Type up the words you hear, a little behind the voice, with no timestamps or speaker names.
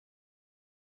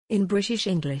In British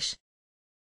English.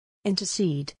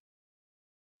 Intercede.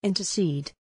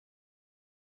 Intercede.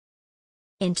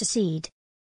 Intercede.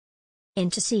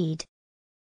 Intercede.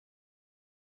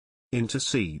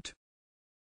 Intercede.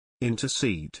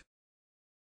 Intercede.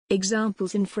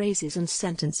 Examples in phrases and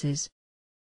sentences.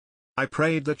 I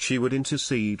prayed that she would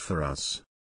intercede for us.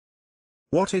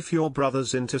 What if your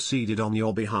brothers interceded on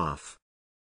your behalf?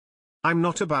 I'm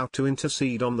not about to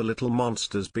intercede on the little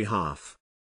monster's behalf.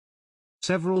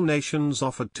 Several nations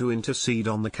offered to intercede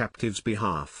on the captive's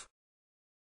behalf.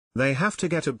 They have to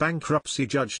get a bankruptcy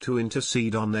judge to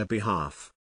intercede on their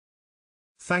behalf.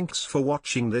 Thanks for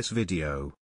watching this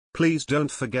video. Please don't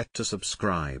forget to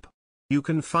subscribe. You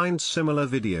can find similar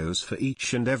videos for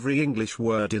each and every English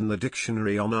word in the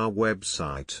dictionary on our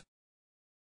website.